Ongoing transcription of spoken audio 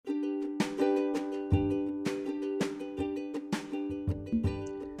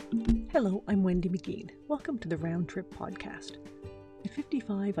Hello, I'm Wendy McGean. Welcome to the Round Trip Podcast. At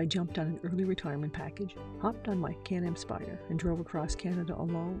 55, I jumped on an early retirement package, hopped on my Can-Am Spyder, and drove across Canada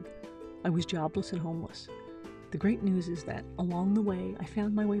alone. I was jobless and homeless. The great news is that, along the way, I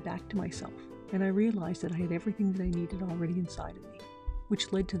found my way back to myself, and I realized that I had everything that I needed already inside of me,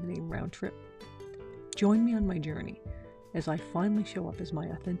 which led to the name Round Trip. Join me on my journey as I finally show up as my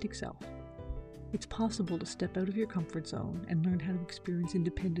authentic self. It's possible to step out of your comfort zone and learn how to experience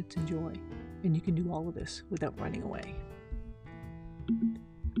independence and joy, and you can do all of this without running away.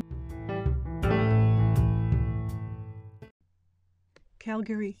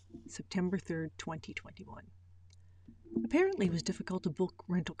 Calgary, September 3rd, 2021. Apparently it was difficult to book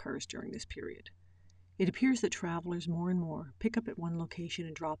rental cars during this period. It appears that travelers more and more pick up at one location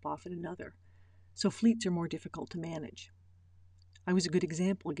and drop off at another, so fleets are more difficult to manage. I was a good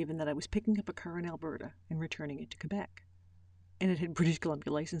example given that I was picking up a car in Alberta and returning it to Quebec, and it had British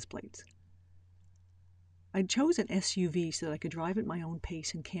Columbia license plates. I'd chose an SUV so that I could drive at my own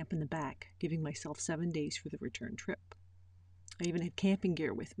pace and camp in the back, giving myself 7 days for the return trip. I even had camping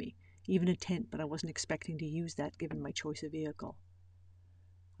gear with me, even a tent, but I wasn't expecting to use that given my choice of vehicle.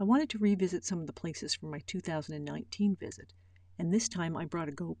 I wanted to revisit some of the places from my 2019 visit, and this time I brought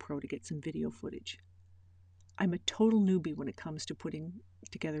a GoPro to get some video footage. I'm a total newbie when it comes to putting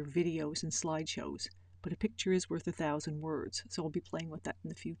together videos and slideshows, but a picture is worth 1,000 words, so I'll be playing with that in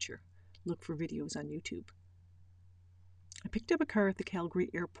the future. Look for videos on YouTube. I picked up a car at the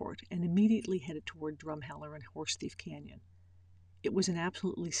Calgary airport and immediately headed toward Drumheller and Horse Thief Canyon. It was an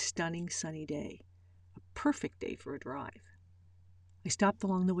absolutely stunning sunny day, a perfect day for a drive. I stopped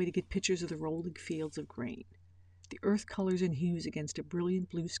along the way to get pictures of the rolling fields of grain. The earth colors and hues against a brilliant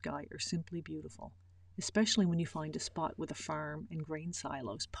blue sky are simply beautiful, especially when you find a spot with a farm and grain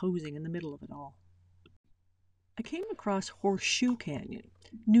silos posing in the middle of it all. I came across Horseshoe Canyon,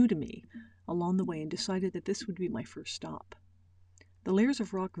 new to me, along the way and decided that this would be my first stop. The layers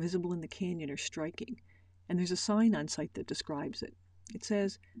of rock visible in the canyon are striking, and there's a sign on site that describes it. It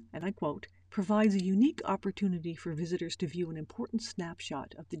says, and I quote, "provides a unique opportunity for visitors to view an important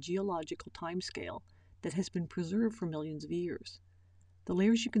snapshot of the geological timescale that has been preserved for millions of years. The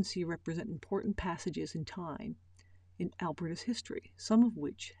layers you can see represent important passages in time in Alberta's history, some of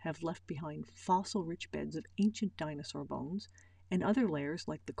which have left behind fossil-rich beds of ancient dinosaur bones, and other layers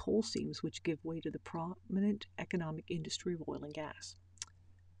like the coal seams which give way to the prominent economic industry of oil and gas."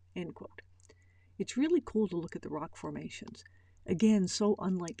 End quote. It's really cool to look at the rock formations, again so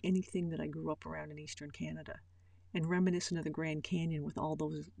unlike anything that I grew up around in eastern Canada, and reminiscent of the Grand Canyon with all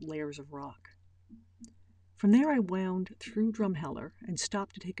those layers of rock. From there I wound through Drumheller and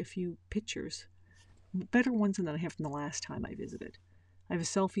stopped to take a few pictures, better ones than I have from the last time I visited. I have a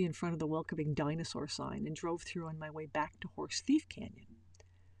selfie in front of the welcoming dinosaur sign and drove through on my way back to Horse Thief Canyon.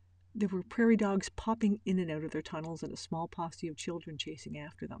 There were prairie dogs popping in and out of their tunnels and a small posse of children chasing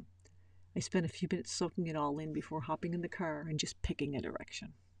after them. I spent a few minutes soaking it all in before hopping in the car and just picking a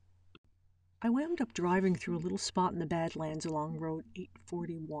direction. I wound up driving through a little spot in the Badlands along Road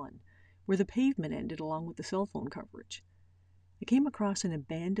 841, where the pavement ended along with the cell phone coverage. I came across an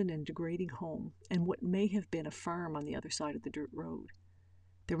abandoned and degrading home and what may have been a farm on the other side of the dirt road.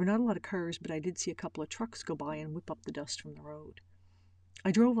 There were not a lot of cars, but I did see a couple of trucks go by and whip up the dust from the road.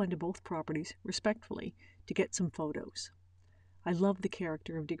 I drove onto both properties, respectfully, to get some photos. I love the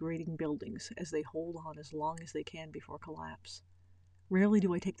character of degrading buildings as they hold on as long as they can before collapse. Rarely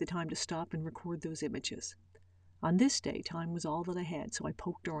do I take the time to stop and record those images. On this day, time was all that I had, so I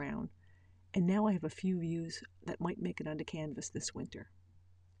poked around, and now I have a few views that might make it onto canvas this winter.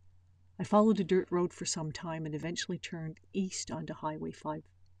 I followed a dirt road for some time and eventually turned east onto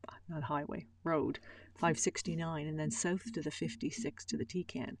Road 569 and then south to the 56 to the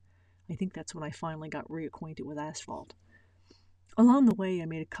Tecan. I think that's when I finally got reacquainted with asphalt. Along the way, I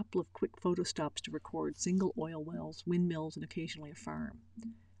made a couple of quick photo stops to record single oil wells, windmills, and occasionally a farm.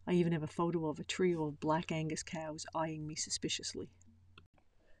 I even have a photo of a trio of Black Angus cows eyeing me suspiciously.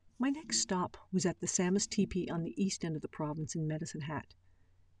 My next stop was at the Samus Teepee on the east end of the province in Medicine Hat.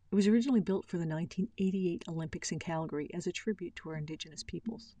 It was originally built for the 1988 Olympics in Calgary as a tribute to our Indigenous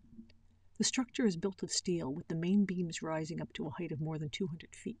peoples. The structure is built of steel, with the main beams rising up to a height of more than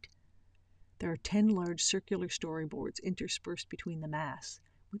 200 feet. There are 10 large circular storyboards interspersed between the masts,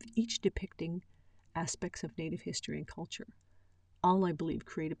 with each depicting aspects of Native history and culture, all, I believe,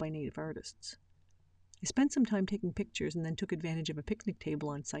 created by Native artists. I spent some time taking pictures and then took advantage of a picnic table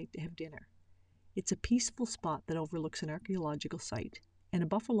on site to have dinner. It's a peaceful spot that overlooks an archaeological site and a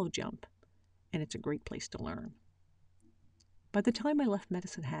buffalo jump, and it's a great place to learn. By the time I left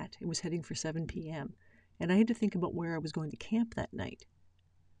Medicine Hat, it was heading for 7 p.m., and I had to think about where I was going to camp that night.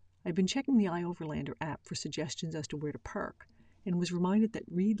 I'd been checking the iOverlander app for suggestions as to where to park, and was reminded that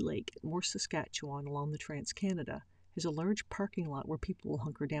Reed Lake in North Saskatchewan along the Trans-Canada has a large parking lot where people will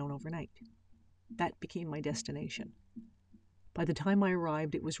hunker down overnight. That became my destination. By the time I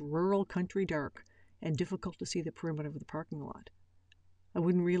arrived, it was rural country dark and difficult to see the perimeter of the parking lot. I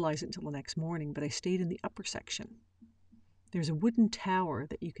wouldn't realize it until the next morning, but I stayed in the upper section. There's a wooden tower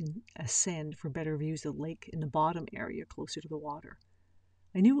that you can ascend for better views of the lake in the bottom area closer to the water.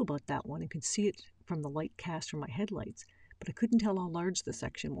 I knew about that one and could see it from the light cast from my headlights, but I couldn't tell how large the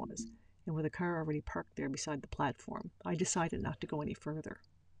section was, and with a car already parked there beside the platform, I decided not to go any further.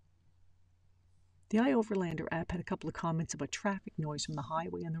 The iOverlander app had a couple of comments about traffic noise from the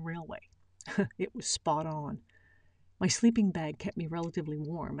highway and the railway. It was spot on. My sleeping bag kept me relatively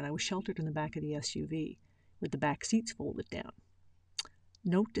warm, and I was sheltered in the back of the SUV, with the back seats folded down.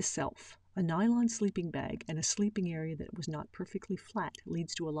 Note to self, a nylon sleeping bag and a sleeping area that was not perfectly flat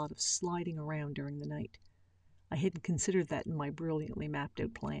leads to a lot of sliding around during the night. I hadn't considered that in my brilliantly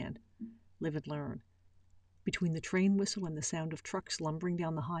mapped-out plan. Live and learn. Between the train whistle and the sound of trucks lumbering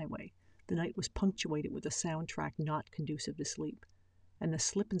down the highway, the night was punctuated with a soundtrack not conducive to sleep, and the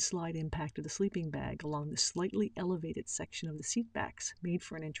slip and slide impact of the sleeping bag along the slightly elevated section of the seat backs made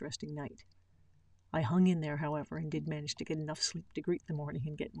for an interesting night. I hung in there, however, and did manage to get enough sleep to greet the morning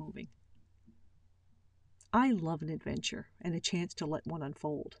and get moving. I love an adventure and a chance to let one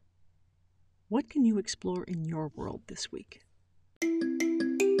unfold. What can you explore in your world this week?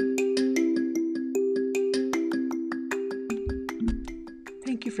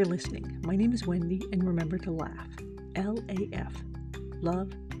 Thank you for listening. My name is Wendy, and remember to laugh. L-A-F.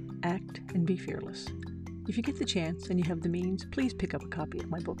 Love, act, and be fearless. If you get the chance and you have the means, please pick up a copy of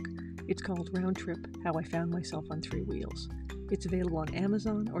my book. It's called Round Trip: How I Found Myself on Three Wheels. It's available on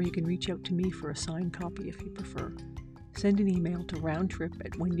Amazon, or you can reach out to me for a signed copy if you prefer. Send an email to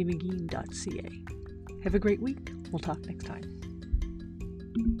roundtrip@wendymcgeen.ca. Have a great week. We'll talk next time.